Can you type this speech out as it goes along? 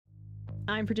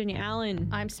I'm Virginia Allen.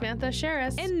 I'm Samantha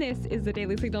Sherris. And this is the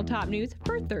Daily Signal Top News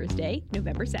for Thursday,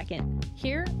 November 2nd.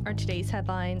 Here are today's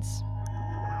headlines.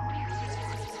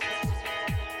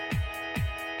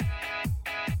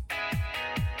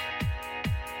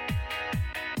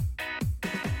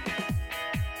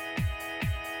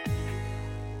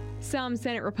 Some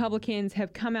Senate Republicans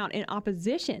have come out in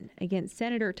opposition against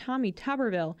Senator Tommy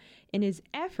Tuberville in his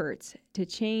efforts to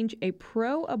change a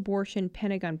pro-abortion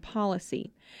Pentagon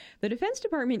policy. The Defense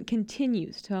Department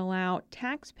continues to allow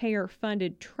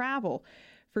taxpayer-funded travel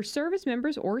for service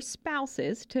members or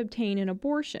spouses to obtain an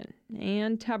abortion.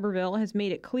 And Tuberville has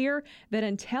made it clear that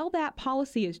until that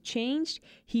policy is changed,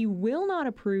 he will not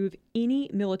approve any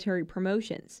military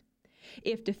promotions.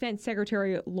 If Defense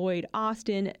Secretary Lloyd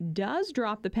Austin does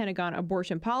drop the Pentagon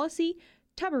abortion policy,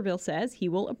 Tuberville says he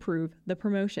will approve the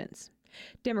promotions.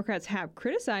 Democrats have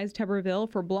criticized Tuberville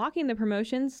for blocking the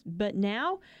promotions, but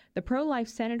now the pro-life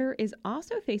senator is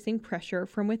also facing pressure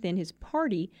from within his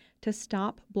party to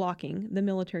stop blocking the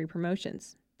military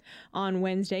promotions. On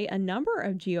Wednesday, a number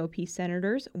of GOP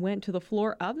senators went to the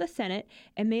floor of the Senate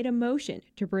and made a motion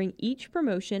to bring each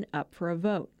promotion up for a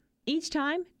vote. Each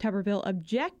time, Tuberville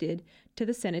objected to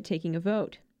the Senate taking a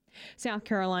vote. South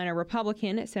Carolina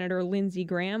Republican Senator Lindsey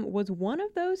Graham was one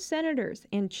of those senators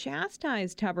and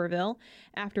chastised Tuberville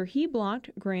after he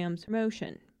blocked Graham's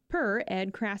motion, per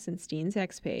Ed Krasenstein's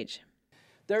X page.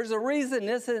 There's a reason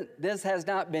this has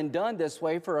not been done this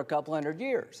way for a couple hundred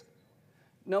years.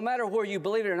 No matter where you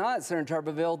believe it or not, Senator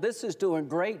Tuberville, this is doing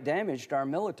great damage to our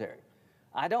military.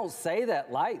 I don't say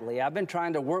that lightly. I've been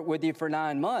trying to work with you for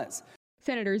 9 months.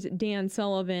 Senators Dan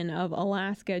Sullivan of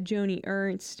Alaska, Joni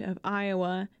Ernst of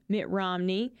Iowa, Mitt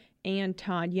Romney, and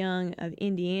Todd Young of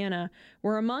Indiana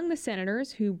were among the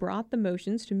senators who brought the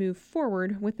motions to move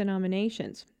forward with the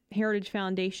nominations. Heritage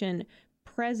Foundation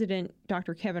President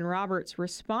Dr. Kevin Roberts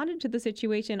responded to the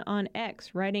situation on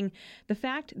X, writing, "The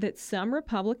fact that some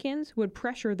Republicans would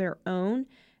pressure their own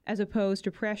as opposed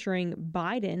to pressuring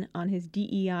Biden on his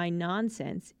DEI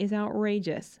nonsense is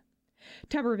outrageous."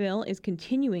 Tuberville is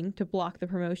continuing to block the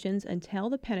promotions until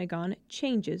the Pentagon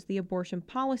changes the abortion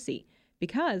policy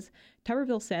because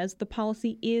Tuberville says the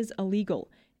policy is illegal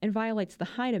and violates the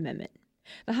Hyde Amendment.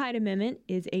 The Hyde Amendment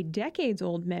is a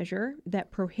decades-old measure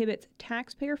that prohibits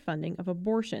taxpayer funding of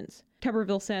abortions.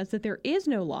 Tuberville says that there is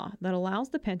no law that allows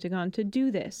the Pentagon to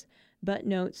do this, but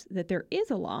notes that there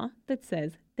is a law that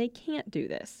says they can't do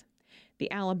this. The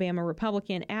Alabama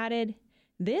Republican added,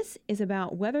 "This is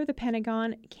about whether the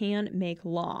Pentagon can make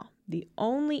law. The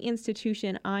only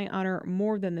institution I honor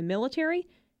more than the military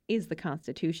is the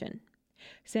Constitution."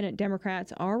 Senate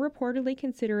Democrats are reportedly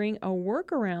considering a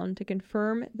workaround to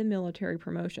confirm the military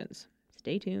promotions.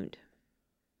 Stay tuned.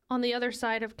 On the other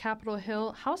side of Capitol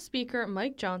Hill, House Speaker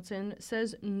Mike Johnson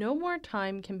says no more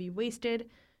time can be wasted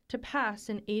to pass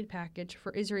an aid package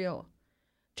for Israel.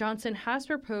 Johnson has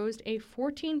proposed a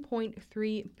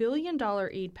 $14.3 billion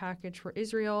aid package for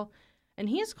Israel, and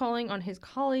he is calling on his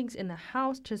colleagues in the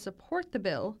House to support the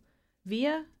bill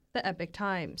via the Epoch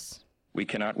Times. We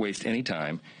cannot waste any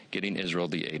time getting Israel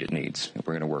the aid it needs.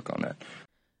 We're going to work on that.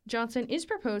 Johnson is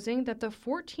proposing that the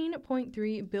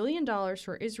 $14.3 billion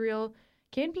for Israel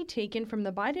can be taken from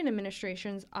the Biden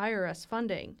administration's IRS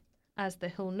funding. As The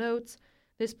Hill notes,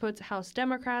 this puts House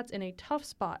Democrats in a tough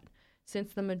spot,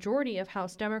 since the majority of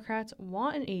House Democrats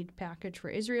want an aid package for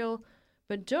Israel,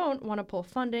 but don't want to pull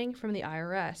funding from the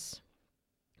IRS.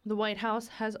 The White House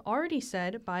has already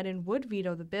said Biden would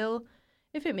veto the bill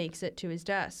if it makes it to his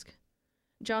desk.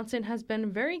 Johnson has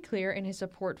been very clear in his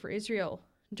support for Israel.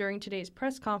 During today's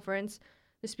press conference,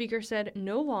 the speaker said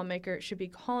no lawmaker should be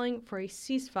calling for a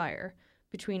ceasefire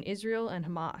between Israel and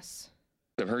Hamas.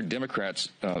 I've heard Democrats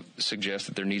suggest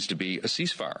that there needs to be a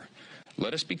ceasefire.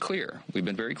 Let us be clear. We've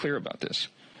been very clear about this.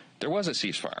 There was a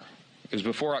ceasefire. It was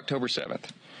before October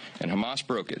 7th, and Hamas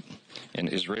broke it, and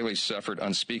Israelis suffered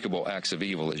unspeakable acts of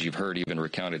evil, as you've heard even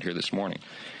recounted here this morning.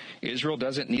 Israel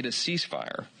doesn't need a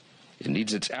ceasefire. It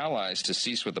needs its allies to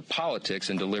cease with the politics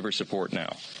and deliver support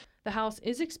now. The House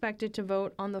is expected to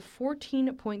vote on the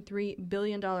 $14.3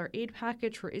 billion aid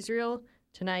package for Israel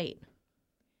tonight.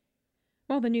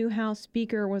 Well, the new House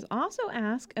Speaker was also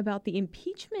asked about the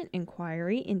impeachment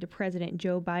inquiry into President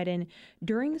Joe Biden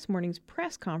during this morning's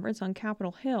press conference on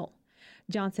Capitol Hill.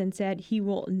 Johnson said he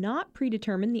will not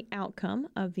predetermine the outcome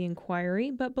of the inquiry,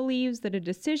 but believes that a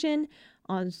decision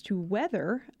as to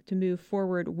whether to move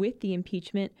forward with the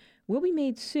impeachment will be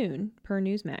made soon, per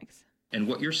Newsmax. And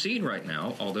what you're seeing right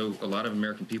now, although a lot of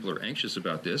American people are anxious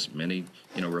about this, many,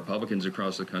 Republicans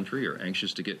across the country are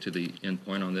anxious to get to the end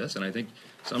point on this, and I think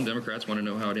some Democrats want to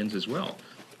know how it ends as well.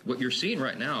 What you're seeing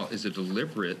right now is a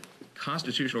deliberate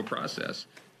constitutional process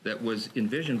that was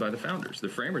envisioned by the founders, the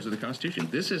framers of the Constitution.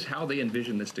 This is how they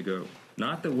envisioned this to go,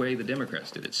 not the way the Democrats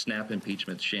did it: snap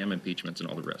impeachments, sham impeachments, and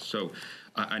all the rest. So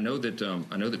I know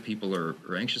that people are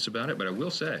anxious about it, but I will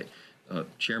say,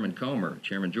 Chairman Comer,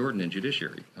 Chairman Jordan in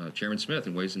Judiciary, Chairman Smith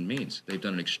in Ways and Means, they've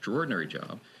done an extraordinary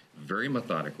job, very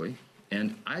methodically,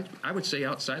 and I would say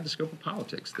outside the scope of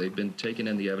politics. They've been taking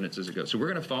in the evidence as it goes. So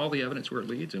we're going to follow the evidence where it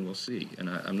leads, and we'll see. And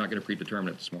I'm not going to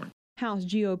predetermine it this morning. House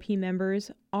GOP members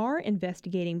are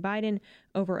investigating Biden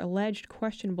over alleged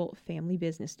questionable family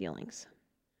business dealings.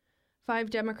 5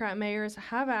 Democrat mayors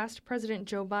have asked President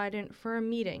Joe Biden for a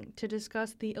meeting to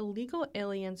discuss the illegal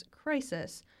aliens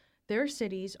crisis their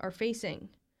cities are facing.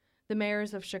 The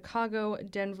mayors of Chicago,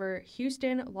 Denver,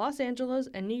 Houston, Los Angeles,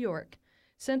 and New York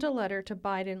sent a letter to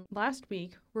Biden last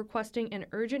week requesting an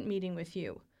urgent meeting with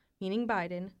you, meaning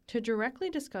Biden, to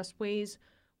directly discuss ways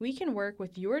we can work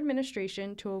with your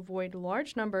administration to avoid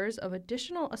large numbers of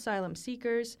additional asylum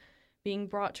seekers being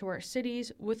brought to our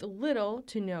cities with little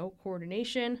to no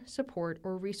coordination, support,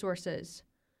 or resources.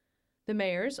 The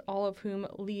mayors, all of whom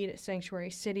lead sanctuary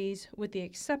cities, with the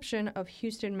exception of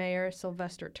Houston Mayor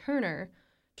Sylvester Turner,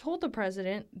 told the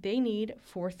president they need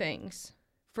 4 things.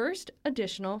 First,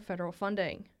 additional federal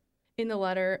funding. In the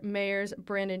letter, mayors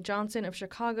Brandon Johnson of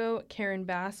Chicago, Karen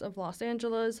Bass of Los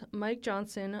Angeles, Mike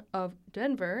Johnson of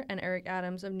Denver, and Eric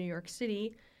Adams of New York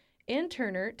City, and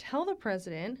Turner tell the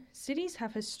president cities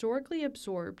have historically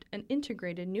absorbed and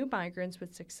integrated new migrants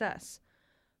with success.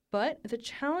 But the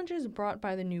challenges brought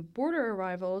by the new border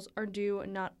arrivals are due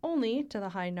not only to the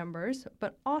high numbers,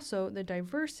 but also the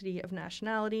diversity of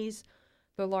nationalities,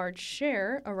 the large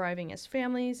share arriving as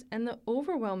families, and the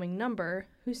overwhelming number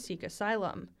who seek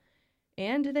asylum.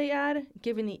 And they add,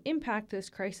 given the impact this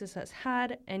crisis has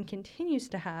had and continues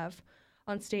to have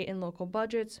on state and local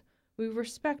budgets, we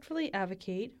respectfully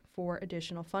advocate for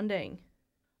additional funding.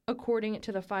 According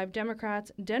to the 5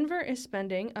 Democrats, Denver is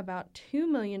spending about $2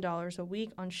 million a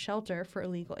week on shelter for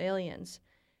illegal aliens,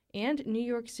 and New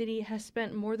York City has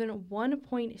spent more than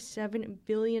 $1.7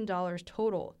 billion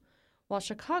total, while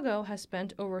Chicago has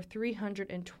spent over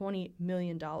 $320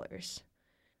 million.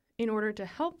 In order to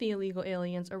help the illegal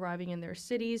aliens arriving in their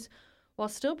cities while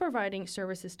still providing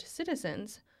services to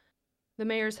citizens, the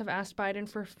mayors have asked Biden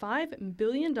for $5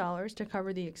 billion to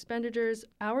cover the expenditures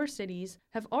our cities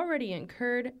have already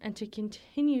incurred and to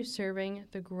continue serving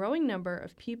the growing number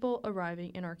of people arriving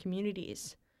in our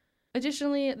communities.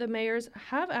 Additionally, the mayors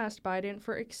have asked Biden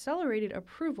for accelerated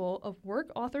approval of work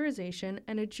authorization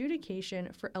and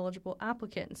adjudication for eligible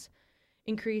applicants,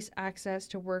 increase access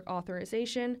to work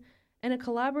authorization, and a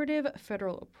collaborative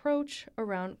federal approach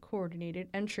around coordinated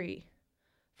entry.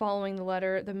 Following the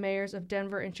letter, the mayors of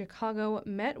Denver and Chicago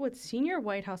met with senior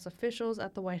White House officials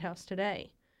at the White House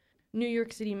today. New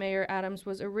York City Mayor Adams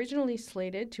was originally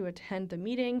slated to attend the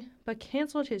meeting, but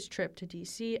canceled his trip to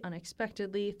D.C.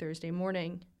 unexpectedly Thursday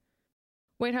morning.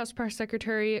 White House Press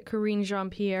Secretary Karine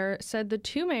Jean-Pierre said the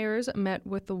 2 mayors met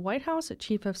with the White House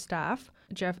Chief of Staff,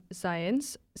 Jeff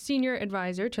Zients, Senior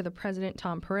Advisor to the President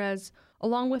Tom Perez,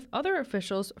 along with other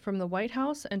officials from the White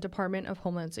House and Department of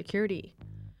Homeland Security.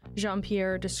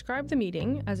 Jean-Pierre described the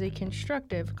meeting as a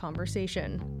constructive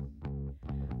conversation.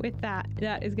 With that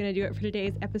is going to do it for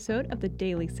today's episode of the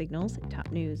Daily Signal's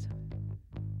Top News.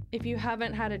 If you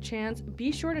haven't had a chance,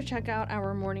 be sure to check out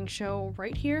our morning show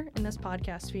right here in this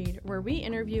podcast feed, where we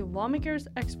interview lawmakers,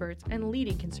 experts, and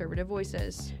leading conservative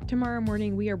voices. Tomorrow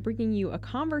morning, we are bringing you a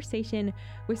conversation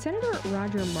with Senator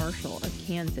Roger Marshall of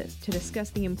Kansas to discuss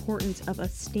the importance of a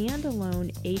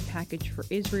standalone aid package for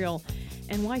Israel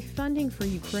and why funding for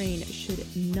Ukraine should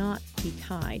not be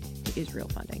tied to Israel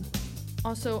funding.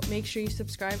 Also, make sure you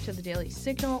subscribe to the Daily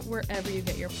Signal wherever you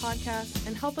get your podcasts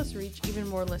and help us reach even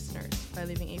more listeners by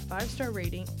leaving a 5-star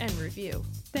rating and review.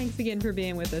 Thanks again for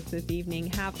being with us this evening.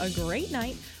 Have a great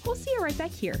night. We'll see you right back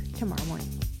here tomorrow morning.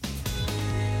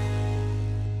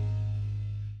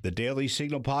 The Daily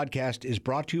Signal podcast is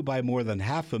brought to you by more than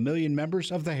 500,000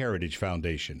 members of the Heritage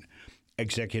Foundation.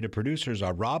 Executive producers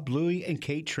are Rob Bluey and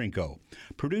Kate Trinko.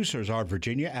 Producers are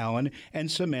Virginia Allen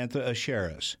and Samantha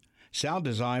Asheris. Sound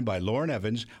design by Lauren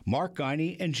Evans, Mark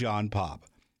Guiney, and John Pop.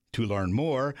 To learn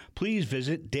more, please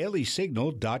visit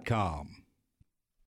dailysignal.com.